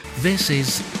This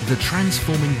is the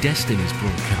Transforming Destinies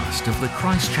broadcast of the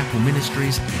Christ Chapel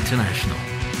Ministries International.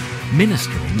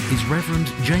 Ministering is Reverend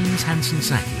James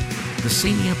Hansen-Sackey, the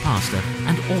senior pastor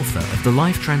and author of the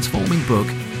life-transforming book,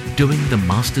 Doing the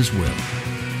Master's Will.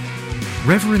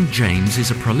 Reverend James is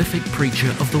a prolific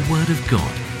preacher of the Word of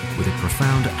God with a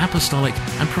profound apostolic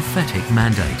and prophetic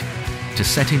mandate to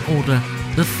set in order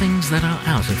the things that are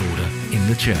out of order in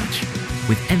the church,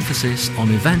 with emphasis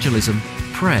on evangelism,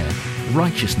 prayer,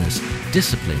 righteousness,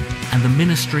 discipline, and the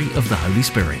ministry of the Holy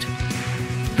Spirit.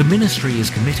 The ministry is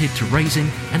committed to raising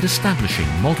and establishing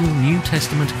model New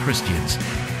Testament Christians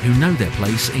who know their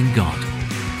place in God.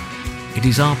 It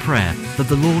is our prayer that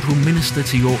the Lord will minister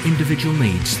to your individual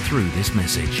needs through this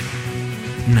message.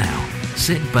 Now,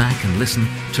 sit back and listen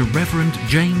to Reverend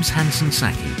James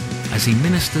Hansen-Sackey as he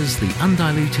ministers the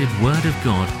undiluted Word of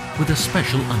God with a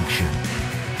special unction.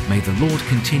 May the Lord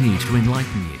continue to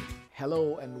enlighten you.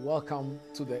 Hello and welcome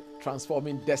to the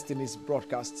Transforming Destinies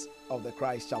broadcasts of the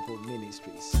Christ Chapel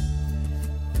Ministries.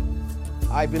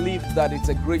 I believe that it's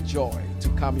a great joy to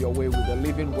come your way with the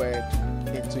living word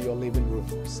into your living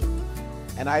rooms.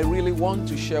 And I really want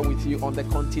to share with you on the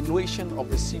continuation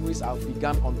of the series I've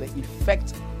begun on the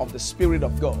effect of the Spirit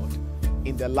of God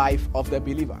in the life of the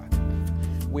believer.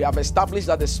 We have established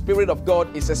that the Spirit of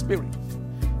God is a spirit,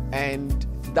 and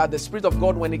that the Spirit of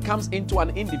God, when it comes into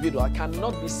an individual,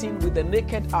 cannot be seen with the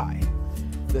naked eye.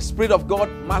 The Spirit of God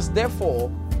must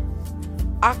therefore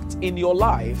act in your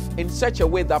life in such a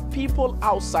way that people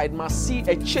outside must see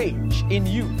a change in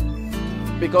you,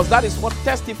 because that is what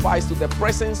testifies to the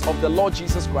presence of the Lord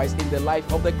Jesus Christ in the life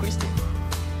of the Christian.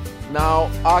 Now,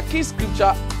 our key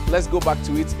scripture, let's go back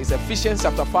to it, is Ephesians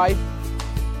chapter 5.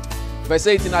 Verse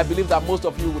 18, I believe that most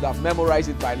of you would have memorized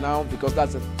it by now, because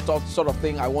that's the sort of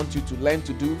thing I want you to learn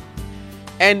to do.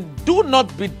 And do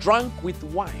not be drunk with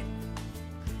wine,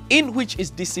 in which is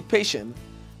dissipation,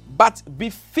 but be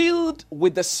filled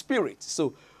with the Spirit.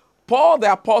 So Paul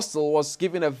the apostle was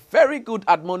giving a very good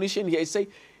admonition here. He said,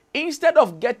 instead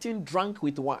of getting drunk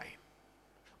with wine.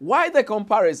 Why the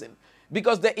comparison?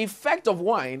 Because the effect of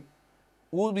wine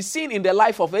will be seen in the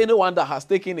life of anyone that has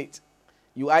taken it.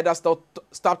 You either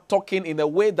start talking in a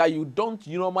way that you don't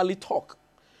normally talk.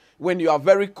 When you are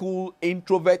very cool,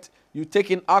 introvert, you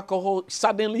take in alcohol,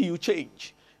 suddenly you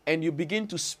change and you begin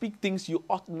to speak things you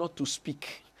ought not to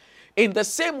speak. In the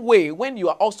same way, when you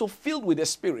are also filled with the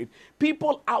Spirit,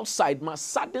 people outside must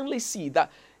suddenly see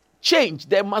that change.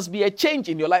 There must be a change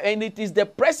in your life, and it is the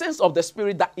presence of the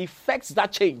Spirit that effects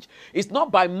that change. It's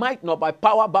not by might, nor by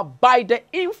power, but by the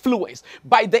influence,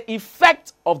 by the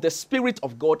effect of the Spirit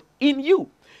of God in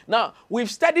you. Now, we've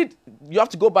studied, you have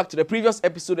to go back to the previous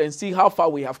episode and see how far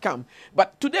we have come.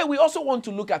 But today we also want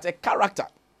to look at a character,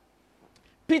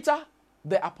 Peter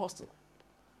the apostle.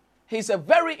 He's a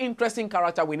very interesting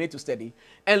character we need to study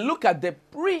and look at the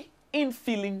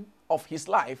pre-infilling of his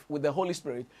life with the Holy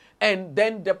Spirit, and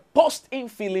then the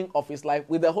post-infilling of his life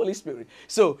with the Holy Spirit.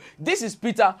 So this is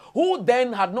Peter, who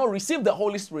then had not received the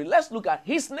Holy Spirit. Let's look at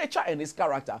his nature and his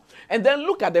character, and then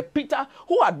look at the Peter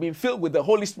who had been filled with the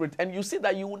Holy Spirit, and you see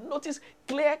that you will notice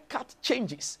clear-cut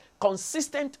changes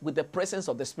consistent with the presence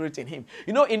of the Spirit in him.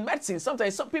 You know, in medicine,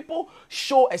 sometimes some people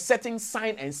show a certain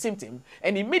sign and symptom,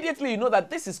 and immediately you know that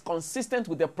this is consistent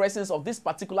with the presence of this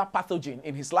particular pathogen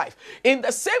in his life. In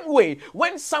the same way,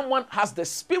 when someone has the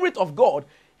Spirit of God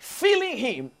filling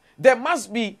him, there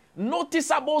must be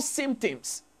noticeable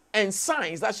symptoms and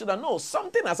signs that should know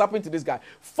something has happened to this guy.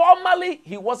 Formerly,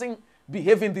 he wasn't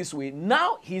behaving this way.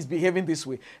 Now he's behaving this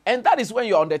way. And that is when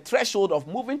you're on the threshold of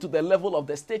moving to the level of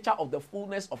the stature of the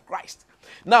fullness of Christ.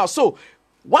 Now, so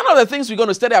one of the things we're going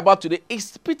to study about today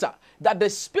is Peter, that the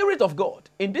Spirit of God,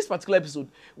 in this particular episode,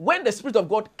 when the Spirit of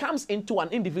God comes into an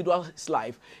individual's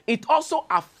life, it also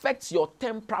affects your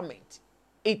temperament.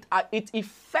 It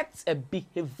affects a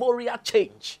behavioral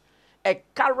change, a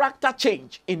character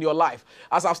change in your life.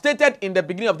 As I've stated in the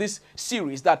beginning of this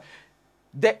series, that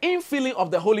the infilling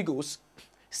of the Holy Ghost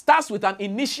starts with an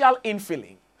initial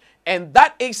infilling, and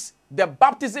that is the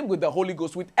baptism with the Holy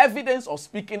Ghost with evidence of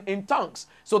speaking in tongues.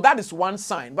 So that is one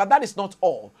sign, but that is not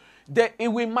all.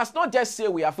 We must not just say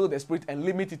we are filled with the Spirit and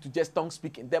limit it to just tongue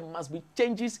speaking. There must be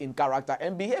changes in character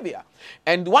and behavior.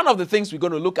 And one of the things we're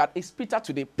going to look at is Peter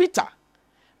today.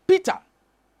 Peter,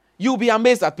 you'll be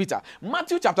amazed at Peter.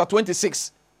 Matthew chapter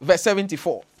 26, verse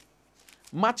 74.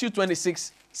 Matthew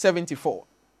 26, 74.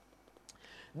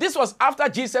 This was after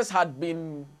Jesus had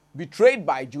been betrayed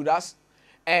by Judas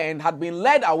and had been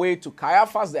led away to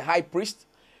Caiaphas, the high priest.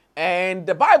 And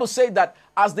the Bible said that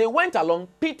as they went along,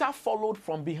 Peter followed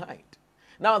from behind.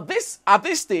 Now, at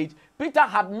this stage, Peter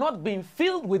had not been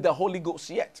filled with the Holy Ghost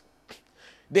yet.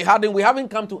 We haven't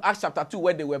come to Acts chapter 2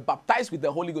 where they were baptized with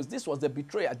the Holy Ghost. This was the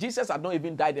betrayer. Jesus had not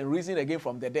even died and risen again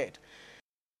from the dead.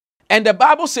 And the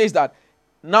Bible says that,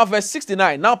 now verse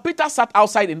 69, now Peter sat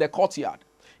outside in the courtyard,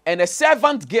 and a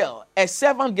servant girl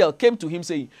came to him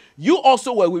saying, you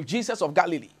also were with Jesus of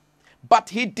Galilee. But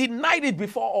he denied it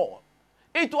before all.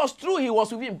 It was true he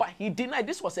was with him, but he denied.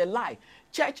 This was a lie.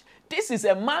 Church, this is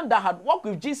a man that had walked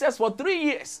with Jesus for 3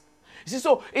 years. You see,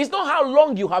 so it's not how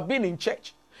long you have been in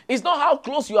church. It's not how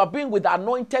close you have been with the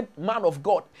anointed man of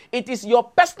God. It is your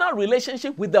personal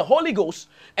relationship with the Holy Ghost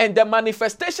and the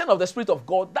manifestation of the Spirit of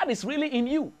God that is really in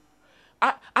you.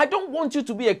 I don't want you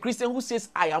to be a Christian who says,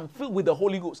 I am filled with the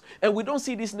Holy Ghost, and we don't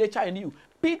see this nature in you.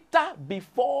 Peter,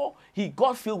 before he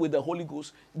got filled with the Holy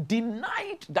Ghost,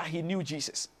 denied that he knew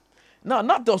Jesus. Now,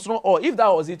 that was not all. If that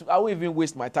was it, I won't even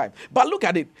waste my time. But look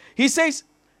at it. He says,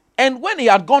 and when he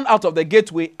had gone out of the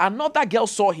gateway, another girl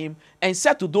saw him and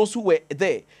said to those who were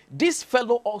there, this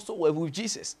fellow also were with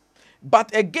Jesus.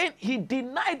 But again, he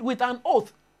denied with an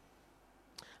oath,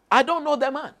 I don't know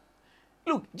the man.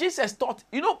 Look, Jesus taught,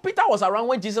 Peter was around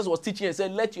when Jesus was teaching and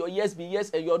said, let your yes be yes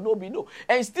and your no be no.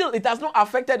 And still, it has not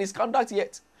affected his conduct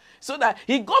yet. So that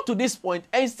he got to this point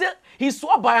and still, he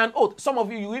swore by an oath. Some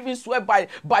of you even swear by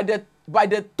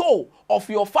the toe of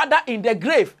your father in the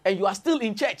grave, and you are still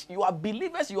in church. You are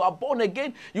believers, you are born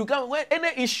again. You can, when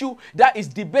any issue that is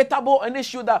debatable, any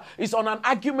issue that is on an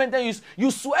argument, then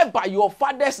you swear by your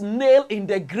father's nail in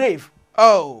the grave.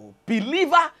 Oh,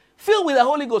 believer, filled with the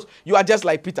Holy Ghost, you are just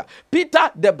like Peter. Peter,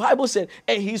 the Bible said,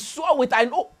 and he swore with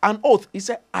an oath. He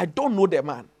said, I don't know the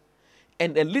man.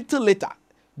 And a little later,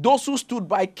 those who stood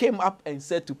by came up and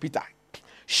said to Peter,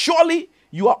 surely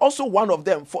you are also one of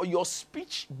them, for your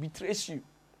speech betrays you.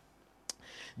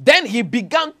 Then he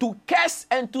began to curse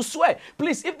and to swear.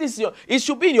 Please, if this is it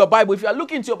should be in your Bible. If you are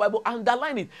looking into your Bible,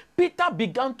 underline it. Peter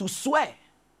began to swear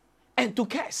and to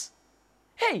curse.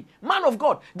 Hey, man of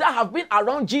God, that have been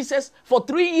around Jesus for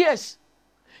 3 years.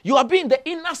 You have been in the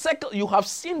inner circle. You have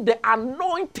seen the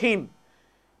anointing.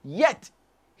 Yet,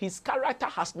 his character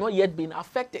has not yet been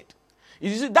affected.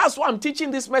 You see, that's why I'm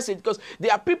teaching this message, because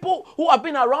there are people who have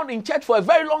been around in church for a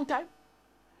very long time.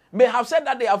 May have said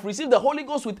that they have received the Holy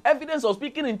Ghost with evidence of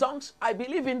speaking in tongues. I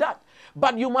believe in that.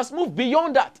 But you must move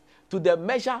beyond that to the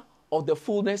measure of the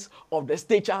fullness of the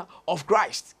stature of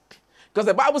Christ. Because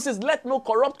the Bible says, let no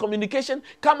corrupt communication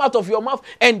come out of your mouth.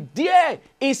 And there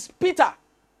is Peter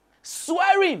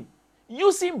swearing,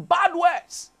 using bad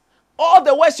words. All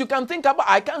the words you can think about.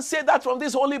 I can't say that from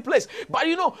this holy place. But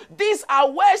these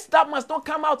are words that must not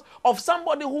come out of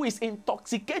somebody who is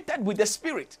intoxicated with the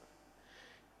Spirit.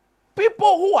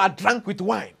 People who are drunk with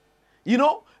wine,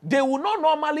 they will not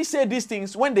normally say these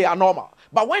things when they are normal.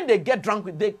 But when they get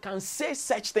drunk, they can say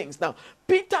such things. Now,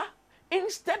 Peter,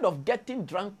 instead of getting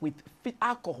drunk with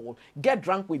alcohol, get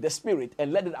drunk with the Spirit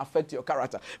and let it affect your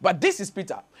character. But this is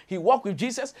Peter. He walked with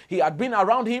Jesus. He had been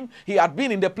around him. He had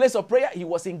been in the place of prayer. He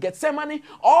was in Gethsemane.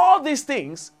 All these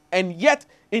things. And yet,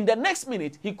 in the next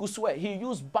minute, he could swear. He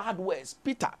used bad words.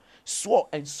 Peter swore.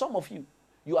 And some of you,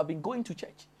 you have been going to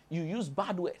church. You use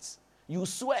bad words. You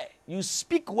swear. You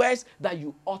speak words that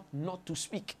you ought not to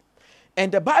speak.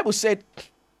 And the Bible said,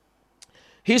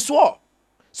 he swore.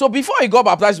 So before he got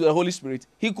baptized with the Holy Spirit,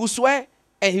 he could swear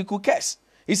and he could curse.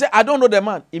 He said, I don't know the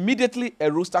man. Immediately a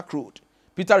rooster crowed.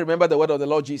 Peter remembered the word of the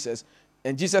Lord Jesus.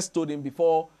 And Jesus told him,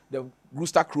 before the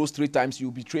rooster crows 3 times,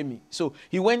 you betray me. So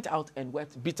he went out and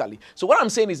wept bitterly. So what I'm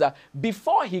saying is that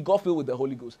before he got filled with the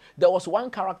Holy Ghost, there was one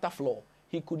character flaw.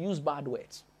 He could use bad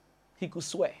words. He could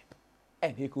swear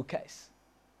and he could curse.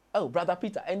 Oh, Brother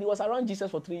Peter. And he was around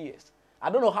Jesus for 3 years. I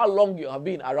don't know how long you have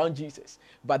been around Jesus,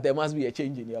 but there must be a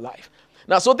change in your life.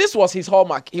 Now, so this was his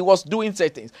hallmark. He was doing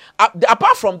certain things.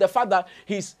 Apart from the fact that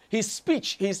his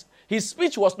speech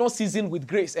was not seasoned with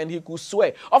grace and he could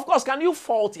swear. Of course, can you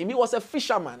fault him? He was a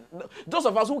fisherman. Those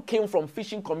of us who came from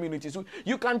fishing communities,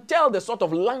 you can tell the sort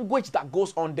of language that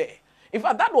goes on there. In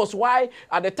fact, that was why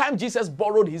at the time Jesus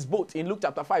borrowed his boat in Luke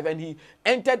chapter 5 and he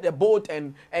entered the boat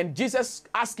and Jesus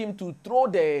asked him to throw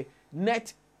the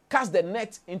net, cast the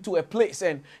net into a place,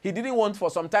 and he didn't want for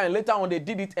some time. Later on they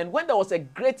did it, and when there was a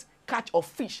great catch of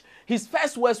fish, his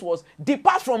first words was,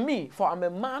 depart from me, for I'm a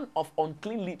man of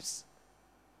unclean lips.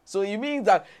 So it means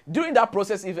that during that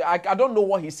process, if I don't know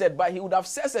what he said, but he would have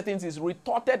said certain things,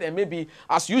 retorted, and maybe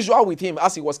as usual with him,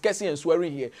 as he was cursing and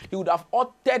swearing here, he would have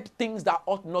uttered things that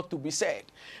ought not to be said.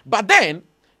 But then,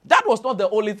 that was not the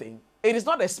only thing. It is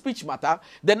not a speech matter.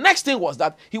 The next thing was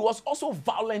that he was also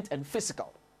violent and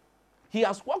physical. He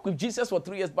has worked with Jesus for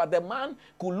 3 years, but the man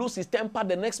could lose his temper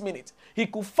the next minute. He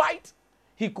could fight.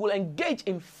 He could engage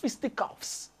in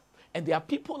fisticuffs. And there are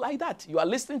people like that. You are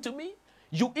listening to me.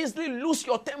 You easily lose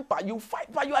your temper. You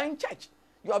fight, but you are in church.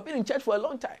 You have been in church for a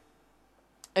long time.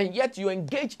 And yet you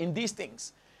engage in these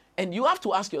things. And you have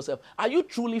to ask yourself, are you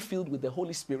truly filled with the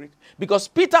Holy Spirit? Because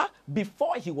Peter,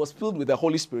 before he was filled with the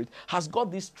Holy Spirit, has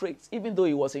got these traits, even though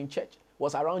he was in church,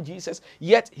 was around Jesus,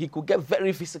 yet he could get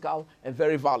very physical and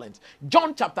very violent.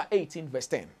 John chapter 18, verse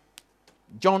 10.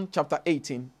 John chapter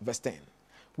 18, verse 10.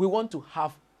 We want to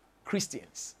have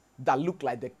Christians that look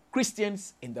like the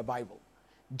Christians in the Bible.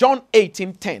 John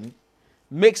 18:10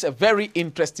 makes a very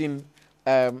interesting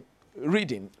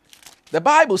reading. The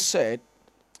Bible said,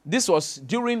 this was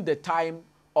during the time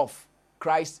of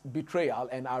Christ's betrayal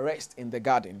and arrest in the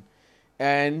garden.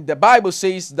 And the Bible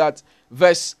says that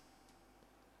verse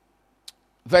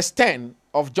 10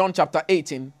 of John chapter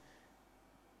 18,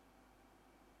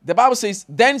 the Bible says,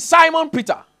 then Simon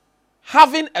Peter,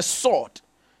 having a sword,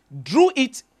 drew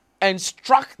it and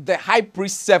struck the high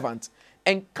priest's servant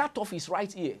and cut off his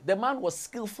right ear. The man was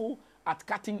skillful at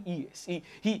cutting ears.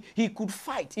 He could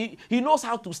fight. He knows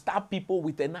how to stab people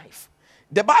with a knife.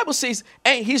 The Bible says,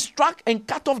 and he struck and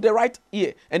cut off the right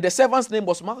ear. And the servant's name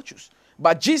was Malchus.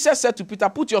 But Jesus said to Peter,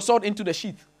 put your sword into the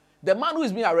sheath. The man who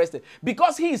is being arrested,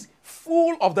 because he is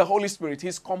full of the Holy Spirit,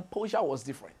 his composure was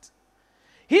different.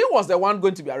 He was the one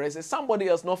going to be arrested. Somebody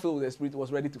else not filled with the Spirit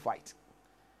was ready to fight.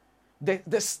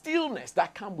 The stillness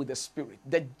that comes with the Spirit,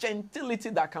 the gentility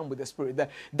that comes with the Spirit,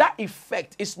 that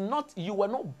effect is not, you were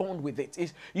not born with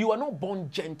it. You were not born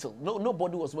gentle.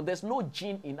 Nobody was born. There's no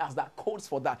gene in us that codes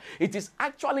for that. It is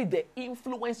actually the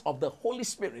influence of the Holy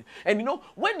Spirit. And you know,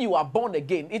 when you are born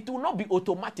again, it will not be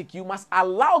automatic. You must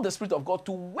allow the Spirit of God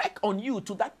to work on you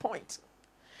to that point.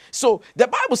 So the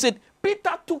Bible said,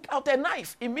 Peter took out a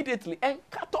knife immediately and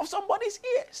cut off somebody's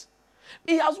ears.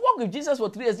 He has worked with Jesus for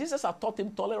 3 years. Jesus had taught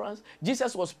him tolerance.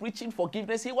 Jesus was preaching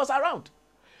forgiveness. He was around.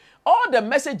 All the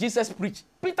message Jesus preached,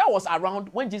 Peter was around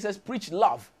when Jesus preached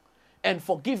love and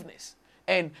forgiveness.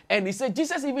 And he said,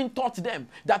 Jesus even taught them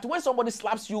that when somebody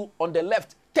slaps you on the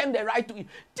left, turn the right to you.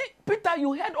 Peter,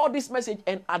 you heard all this message,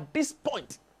 and at this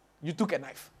point, you took a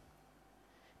knife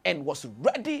and was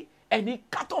ready, and he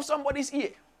cut off somebody's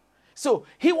ear. So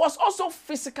he was also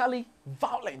physically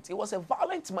violent. He was a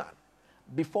violent man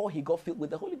before he got filled with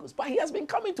the Holy Ghost. But he has been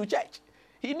coming to church.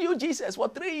 He knew Jesus for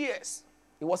 3 years.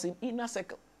 He was in inner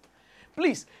circle.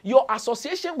 Please, your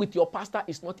association with your pastor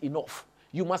is not enough.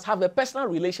 You must have a personal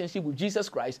relationship with Jesus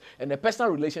Christ and a personal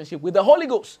relationship with the Holy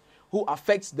Ghost, who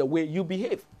affects the way you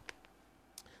behave.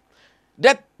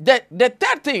 The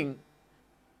third thing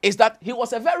is that he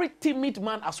was a very timid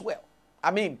man as well.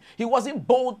 I mean, he wasn't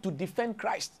bold to defend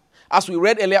Christ. As we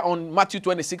read earlier on Matthew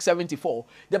 26:74,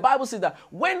 the Bible says that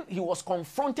when he was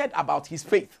confronted about his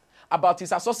faith, about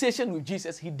his association with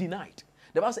Jesus, he denied.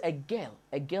 The Bible says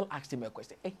a girl asked him a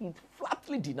question, and he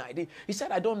flatly denied it. He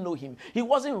said, I don't know him. He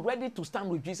wasn't ready to stand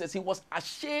with Jesus. He was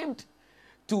ashamed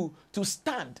to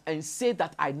stand and say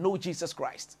that I know Jesus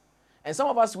Christ. And some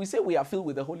of us, we say we are filled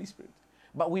with the Holy Spirit,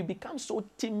 but we become so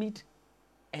timid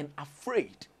and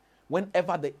afraid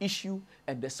whenever the issue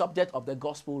and the subject of the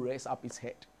gospel raises up its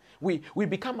head. We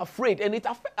become afraid, and it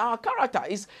affects our character.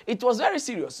 It was very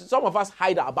serious. Some of us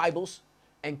hide our Bibles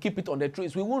and keep it on the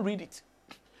trees. We won't read it.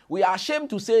 We are ashamed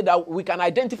to say that we can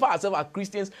identify ourselves as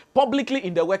Christians publicly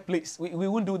in the workplace. We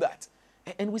won't do that.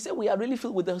 And we say we are really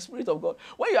filled with the Spirit of God.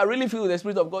 When you are really filled with the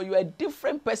Spirit of God, you are a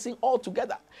different person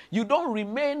altogether. You don't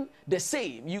remain the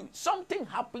same. Something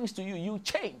happens to you. You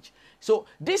change. So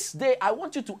this day, I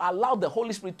want you to allow the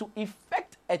Holy Spirit to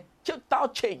effect a total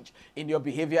change in your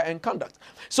behavior and conduct.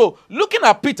 So looking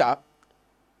at Peter,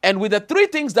 and with the 3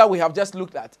 things that we have just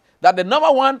looked at, that the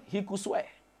number 1, he could swear.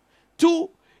 2,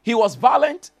 he was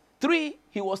violent. 3,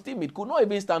 he was timid, could not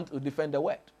even stand to defend the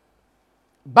word.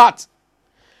 But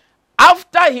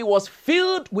after he was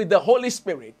filled with the Holy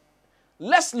Spirit,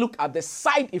 let's look at the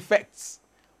side effects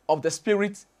of the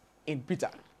Spirit in Peter.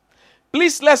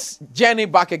 Please, let's journey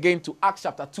back again to Acts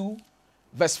chapter 2,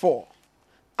 verse 4.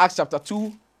 Acts chapter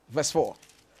 2, verse 4.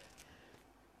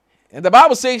 And the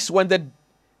Bible says, when the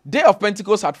day of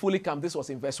Pentecost had fully come, this was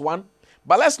in verse 1.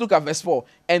 But let's look at verse 4.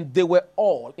 And they were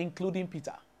all, including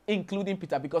Peter,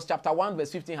 because chapter 1,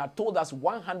 verse 15 had told us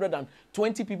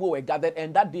 120 people were gathered,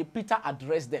 and that day Peter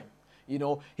addressed them. You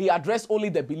know, he addressed only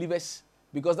the believers,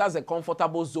 because that's a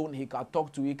comfortable zone he can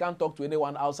talk to. He can't talk to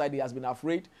anyone outside. He has been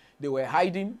afraid. They were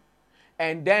hiding.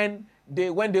 And then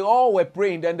when they all were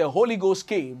praying, then the Holy Ghost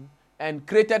came and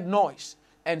created noise.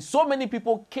 And so many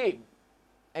people came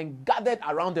and gathered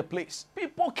around the place.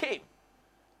 People came.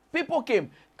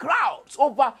 Crowds.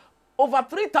 Over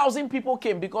 3,000 people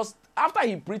came, because after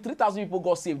he preached, 3,000 people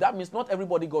got saved. That means not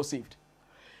everybody got saved.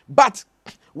 But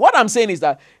what I'm saying is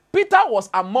that Peter was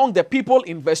among the people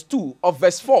in verse 2 of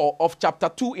verse 4 of chapter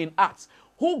 2 in Acts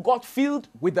who got filled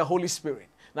with the Holy Spirit.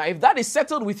 Now, if that is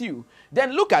settled with you,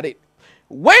 then look at it.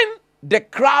 When the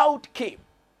crowd came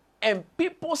and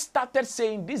people started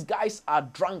saying these guys are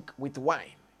drunk with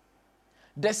wine,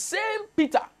 the same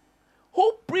Peter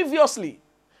who previously,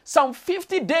 some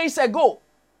 50 days ago,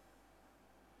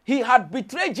 he had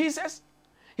betrayed Jesus.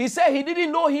 He said he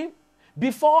didn't know him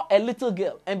before a little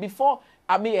girl and before,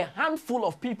 a handful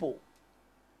of people.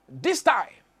 This time,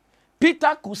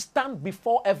 Peter could stand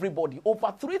before everybody,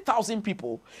 over 3,000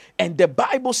 people, and the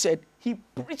Bible said he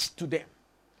preached to them.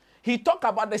 He talked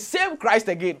about the same Christ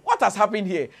again. What has happened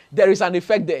here? There is an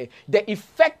effect there. The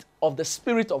effect of the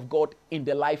Spirit of God in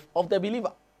the life of the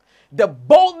believer. The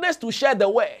boldness to share the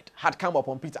word had come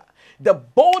upon Peter. The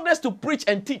boldness to preach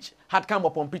and teach had come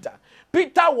upon Peter.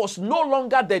 Peter was no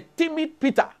longer the timid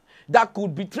Peter that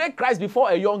could betray Christ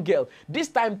before a young girl. This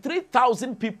time,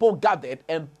 3,000 people gathered,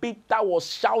 and Peter was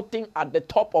shouting at the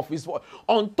top of his voice,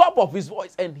 on top of his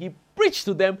voice, and he preached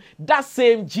to them that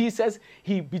same Jesus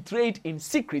he betrayed in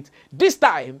secret. This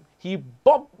time, he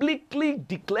publicly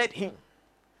declared him.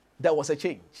 There was a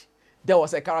change. There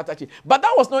was a character change. But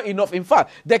that was not enough. In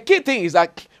fact, the key thing is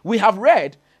that we have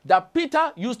read that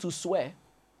Peter used to swear,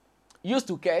 used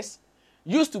to curse,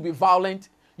 used to be violent,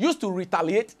 used to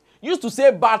retaliate, used to say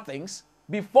bad things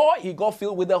before he got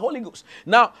filled with the Holy Ghost.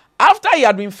 Now, after he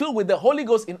had been filled with the Holy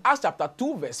Ghost in Acts chapter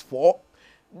 2 verse 4,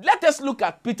 let us look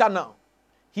at Peter now.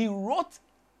 He wrote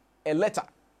a letter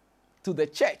to the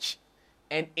church.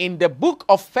 And in the book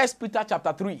of 1 Peter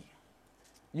chapter 3,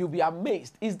 you'll be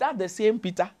amazed. Is that the same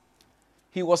Peter?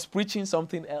 He was preaching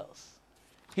something else.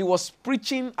 He was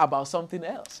preaching about something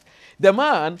else. The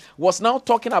man was now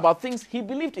talking about things he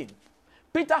believed in.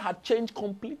 Peter had changed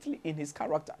completely in his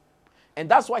character. And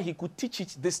that's why he could teach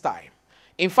it this time.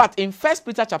 In fact, in 1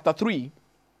 Peter chapter 3,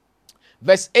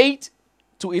 verse 8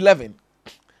 to 11,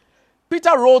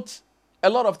 Peter wrote a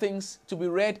lot of things to be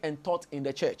read and taught in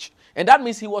the church. And that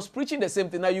means he was preaching the same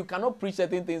thing. Now, you cannot preach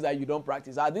certain things that you don't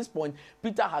practice. At this point,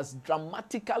 Peter has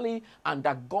dramatically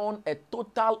undergone a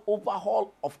total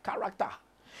overhaul of character.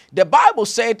 The Bible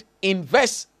said in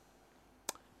verse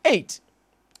 8,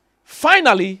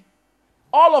 finally,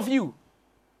 all of you,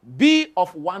 be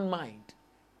of one mind,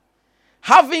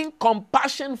 having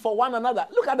compassion for one another.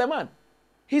 Look at the man.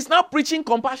 He's now preaching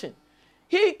compassion.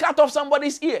 He cut off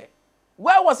somebody's ear.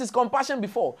 Where was his compassion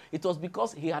before? It was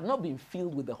because he had not been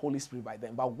filled with the Holy Spirit by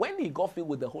then. But when he got filled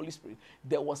with the Holy Spirit,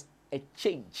 there was a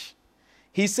change.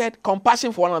 He said,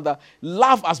 compassion for one another,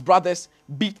 love as brothers,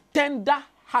 be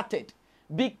tender-hearted,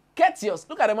 be courteous.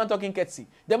 Look at the man talking courtesy.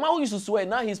 The man who used to swear,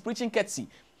 now he's preaching courtesy.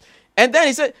 And then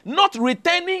he said, not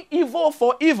returning evil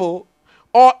for evil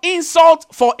or insult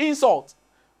for insult,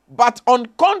 but on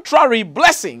contrary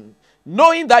blessing,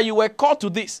 knowing that you were called to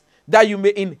this, that you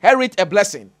may inherit a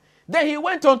blessing. Then he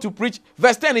went on to preach.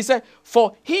 Verse 10, he said,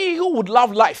 for he who would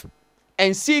love life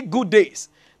and see good days,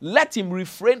 let him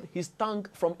refrain his tongue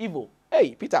from evil.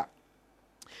 Hey, Peter.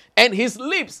 And his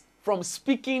lips from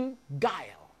speaking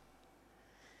guile.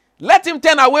 Let him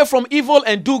turn away from evil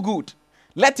and do good.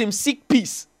 Let him seek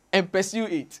peace and pursue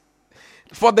it.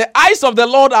 For the eyes of the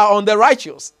Lord are on the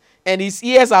righteous, and his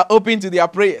ears are open to their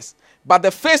prayers. But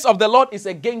the face of the Lord is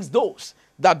against those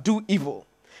that do evil.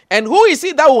 And who is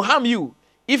he that will harm you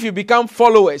if you become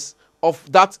followers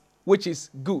of that which is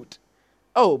good?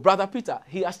 Oh, Brother Peter,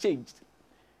 he has changed.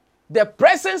 The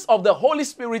presence of the Holy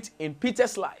Spirit in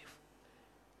Peter's life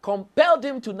compelled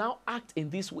him to now act in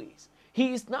these ways.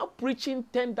 He is now preaching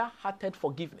tender-hearted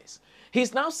forgiveness.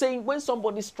 He's now saying when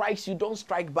somebody strikes you, don't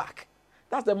strike back.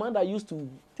 That's the man that used to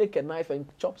take a knife and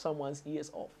chop someone's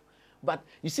ears off. But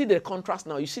you see the contrast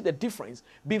now. You see the difference.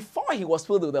 Before he was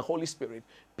filled with the Holy Spirit,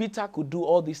 Peter could do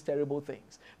all these terrible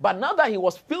things. But now that he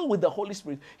was filled with the Holy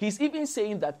Spirit, he's even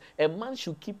saying that a man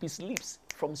should keep his lips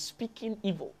from speaking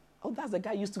evil. Oh, that's the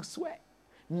guy who used to swear.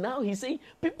 Now he's saying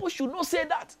people should not say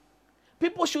that.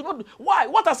 People should not. Why?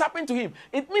 What has happened to him?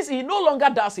 It means he no longer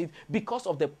does it because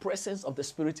of the presence of the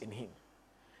Spirit in him.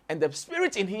 And the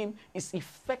Spirit in him is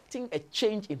effecting a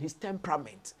change in his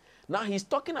temperament. Now he's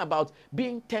talking about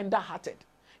being tender-hearted.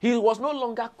 He was no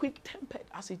longer quick-tempered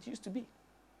as it used to be.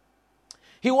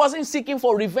 He wasn't seeking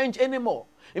for revenge anymore.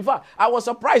 In fact, I was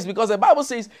surprised because the Bible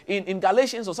says in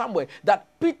Galatians or somewhere that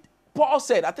Paul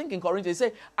said, I think in Corinthians, he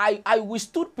said, I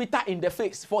withstood Peter in the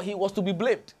face for he was to be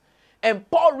blamed. And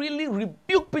Paul really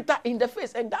rebuked Peter in the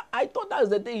face. And I thought that was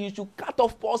the day he should cut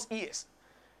off Paul's ears.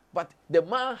 But the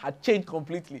man had changed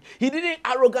completely. He didn't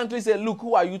arrogantly say, look,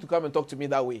 who are you to come and talk to me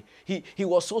that way? He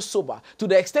was so sober to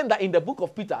the extent that in the book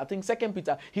of Peter, I think 2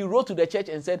 Peter, he wrote to the church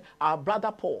and said, our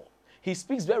brother Paul, he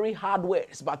speaks very hard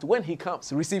words, but when he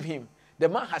comes, receive him. The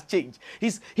man has changed.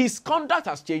 His conduct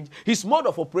has changed. His mode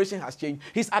of operation has changed.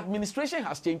 His administration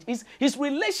has changed. His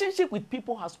relationship with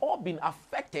people has all been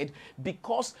affected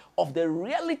because of the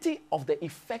reality of the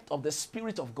effect of the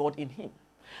Spirit of God in him.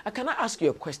 And can I ask you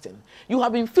a question? You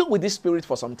have been filled with this Spirit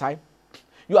for some time.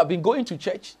 You have been going to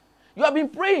church. You have been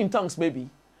praying in tongues maybe.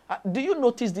 Do you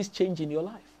notice this change in your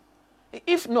life?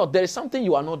 If not, there is something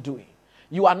you are not doing.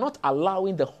 You are not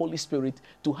allowing the Holy Spirit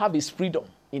to have his freedom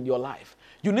in your life.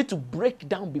 You need to break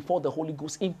down before the Holy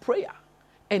Ghost in prayer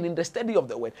and in the study of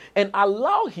the word and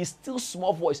allow his still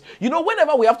small voice. You know,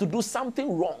 whenever we have to do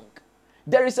something wrong,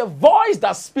 there is a voice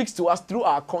that speaks to us through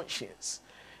our conscience.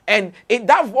 And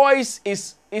that voice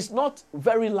is not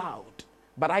very loud.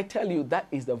 But I tell you, that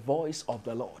is the voice of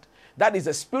the Lord. That is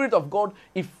the Spirit of God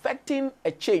effecting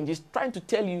a change. It's trying to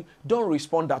tell you, don't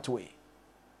respond that way.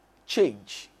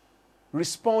 Change.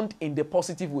 Respond in the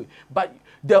positive way. But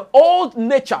the old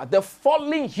nature, the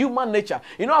fallen human nature.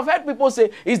 You know, I've heard people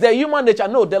say, it's the human nature.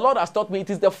 No, the Lord has taught me it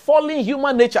is the fallen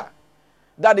human nature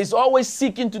that is always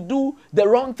seeking to do the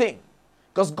wrong thing.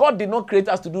 Because God did not create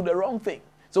us to do the wrong thing.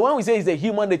 So when we say it's the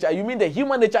human nature, you mean the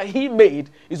human nature he made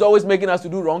is always making us to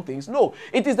do wrong things? No,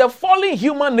 it is the fallen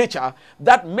human nature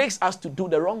that makes us to do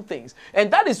the wrong things.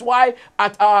 And that is why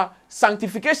at our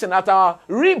sanctification, at our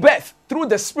rebirth through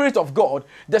the Spirit of God,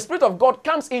 the Spirit of God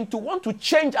comes in to want to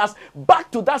change us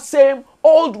back to that same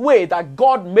old way that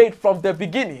God made from the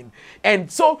beginning.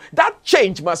 And so that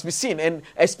change must be seen, and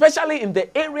especially in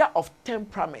the area of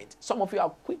temperament. Some of you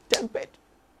are quick-tempered.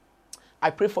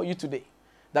 I pray for you today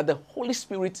that the Holy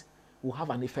Spirit will have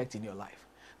an effect in your life.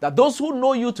 That those who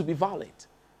know you to be violent,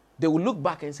 they will look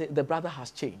back and say, the brother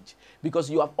has changed. Because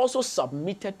you have also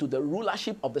submitted to the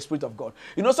rulership of the Spirit of God.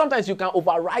 You know, sometimes you can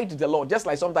override the Lord, just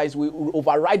like sometimes we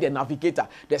override the navigator,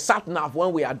 the sat-nav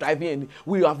when we are driving and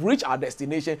we have reached our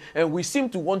destination and we seem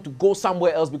to want to go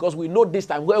somewhere else because we know this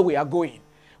time where we are going.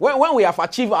 When we have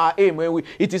achieved our aim,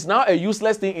 it is now a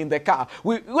useless thing in the car.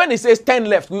 When it says 10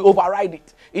 left, we override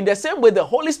it. In the same way, the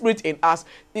Holy Spirit in us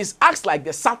acts like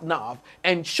the sat-nav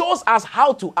and shows us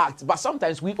how to act. But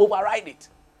sometimes we override it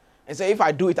and say, if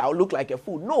I do it, I'll look like a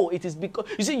fool. No, it is because,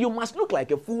 you see, you must look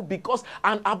like a fool because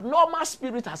an abnormal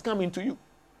spirit has come into you.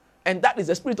 And that is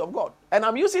the Spirit of God. And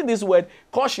I'm using this word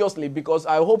cautiously because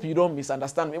I hope you don't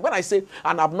misunderstand me. When I say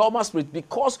an abnormal spirit,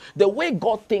 because the way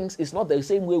God thinks is not the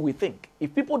same way we think.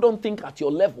 If people don't think at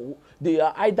your level, they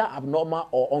are either abnormal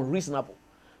or unreasonable.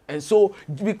 And so,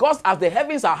 because as the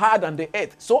heavens are higher than the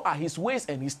earth, so are his ways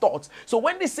and his thoughts. So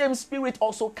when the same Spirit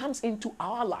also comes into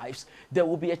our lives, there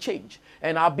will be a change.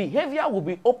 And our behavior will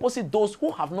be opposite those who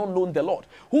have not known the Lord,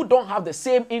 who don't have the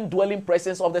same indwelling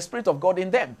presence of the Spirit of God in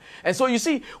them. And so you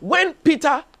see, when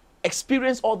Peter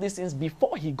experienced all these things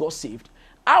before he got saved,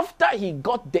 after he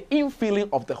got the infilling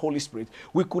of the Holy Spirit,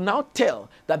 we could now tell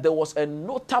that there was a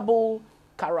notable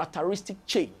characteristic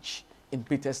change in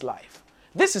Peter's life.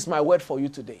 This is my word for you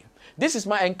today. This is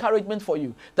my encouragement for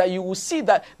you, that you will see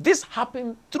that this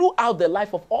happened throughout the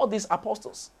life of all these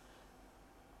apostles.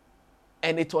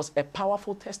 And it was a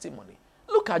powerful testimony.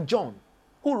 Look at John,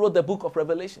 who wrote the book of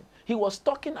Revelation. He was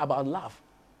talking about love.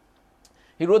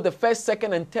 He wrote the 1st,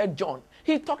 2nd, and 3rd John.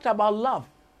 He talked about love.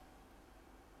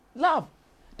 Love.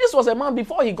 This was a man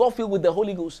before he got filled with the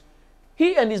Holy Ghost.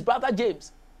 He and his brother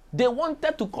James, they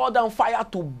wanted to call down fire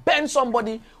to burn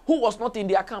somebody who was not in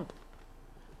their camp.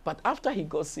 But after he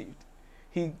got saved,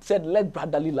 he said, let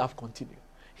brotherly love continue.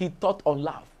 He thought on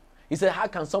love. He said, how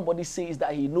can somebody say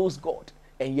that he knows God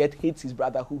and yet hates his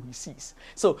brother who he sees?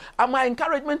 So my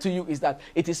encouragement to you is that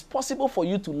it is possible for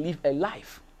you to live a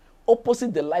life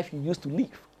opposite the life you used to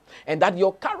live. And that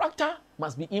your character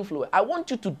must be influenced. I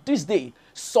want you to this day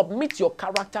submit your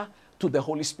character to the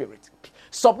Holy Spirit.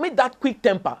 Submit that quick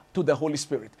temper to the Holy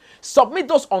Spirit. Submit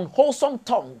those unwholesome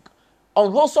tongue,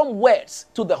 unwholesome words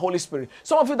to the Holy Spirit.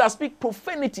 Some of you that speak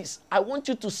profanities, I want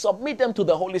you to submit them to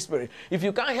the Holy Spirit. If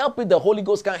you can't help it, the Holy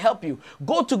Ghost can help you.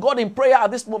 Go to God in prayer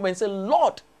at this moment and say,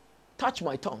 Lord, touch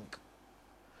my tongue.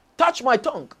 Touch my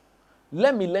tongue.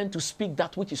 Let me learn to speak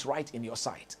that which is right in your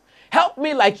sight. Help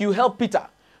me like you helped Peter,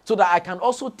 so that I can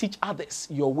also teach others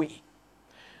your way.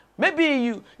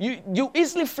 Maybe you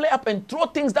easily flare up and throw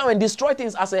things down and destroy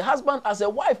things as a husband, as a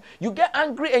wife. You get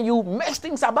angry and you mess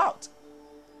things about.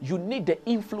 You need the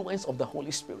influence of the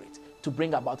Holy Spirit to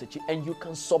bring about a change, and you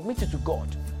can submit it to God.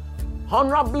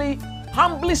 Humbly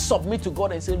submit to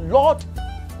God and say, Lord,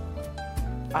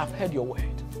 I've heard your word.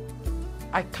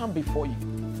 I come before you.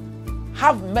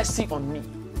 Have mercy on me.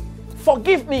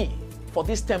 Forgive me for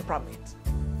this temperament.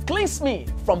 Cleanse me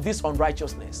from this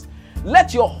unrighteousness.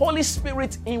 Let your Holy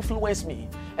Spirit influence me.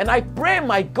 And I pray,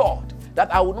 my God,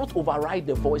 that I will not override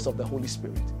the voice of the Holy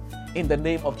Spirit in the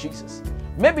name of Jesus.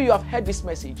 Maybe you have heard this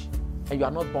message and you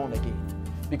are not born again.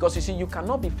 Because you see, you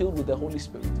cannot be filled with the Holy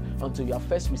Spirit until you have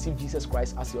first received Jesus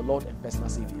Christ as your Lord and personal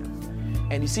Savior.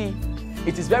 And you see,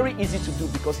 it is very easy to do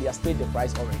because He has paid the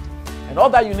price already. And all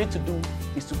that you need to do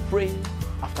is to pray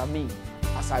after me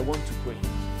as I want to pray.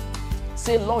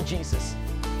 Say, Lord Jesus,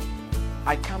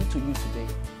 I come to you today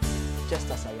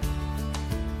just as I am.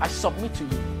 I submit to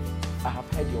you. I have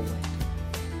heard your word.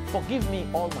 Forgive me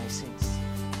all my sins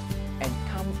and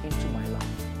come into my life.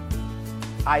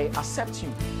 I accept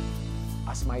you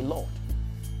as my Lord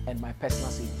and my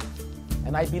personal Savior.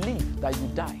 And I believe that you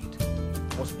died,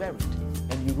 was buried,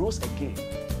 and you rose again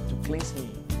to cleanse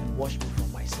me and wash me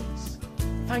from my sins.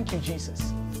 Thank you, Jesus,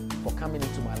 for coming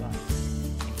into my life.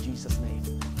 In Jesus' name,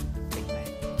 amen.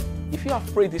 If you have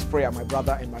prayed this prayer, my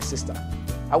brother and my sister,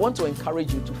 I want to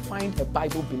encourage you to find a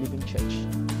Bible-believing church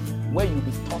where you'll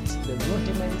be taught the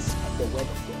rudiments of the Word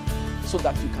of God so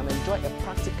that you can enjoy a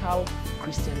practical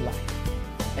Christian life.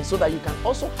 And so that you can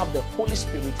also have the Holy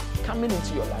Spirit coming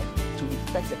into your life to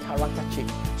effect a character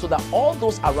change. So that all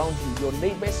those around you, your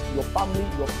neighbors, your family,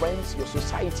 your friends, your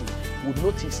society, would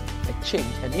notice a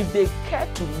change. And if they care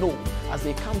to know, as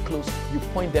they come close, you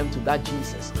point them to that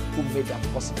Jesus who made that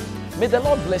possible. May the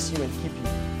Lord bless you and keep you.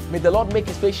 May the Lord make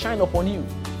His face shine upon you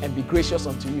and be gracious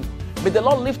unto you. May the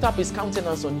Lord lift up His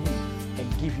countenance on you and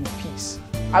give you peace.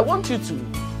 I want you to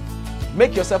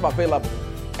make yourself available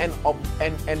and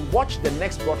watch the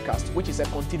next broadcast, which is a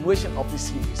continuation of this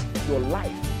series. Your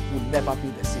life will never be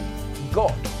the same.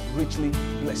 God richly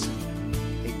bless you.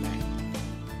 Amen.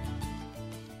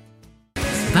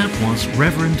 That was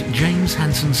Reverend James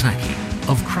Hansen-Sackey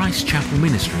of Christ Chapel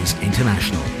Ministries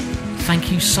International. Thank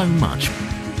you so much.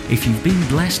 If you've been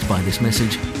blessed by this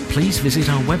message, please visit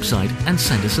our website and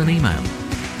send us an email.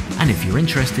 And if you're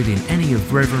interested in any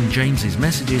of Reverend James's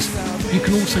messages, you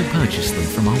can also purchase them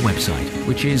from our website,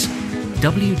 which is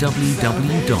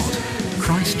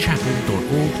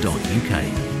www.christchapel.org.uk.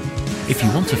 If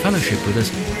you want to fellowship with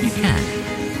us, you can.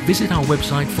 Visit our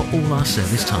website for all our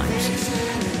service times.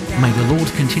 May the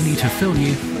Lord continue to fill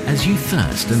you as you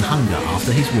thirst and hunger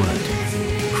after His Word.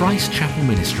 Christ Chapel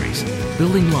Ministries,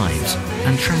 building lives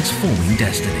and transforming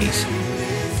destinies.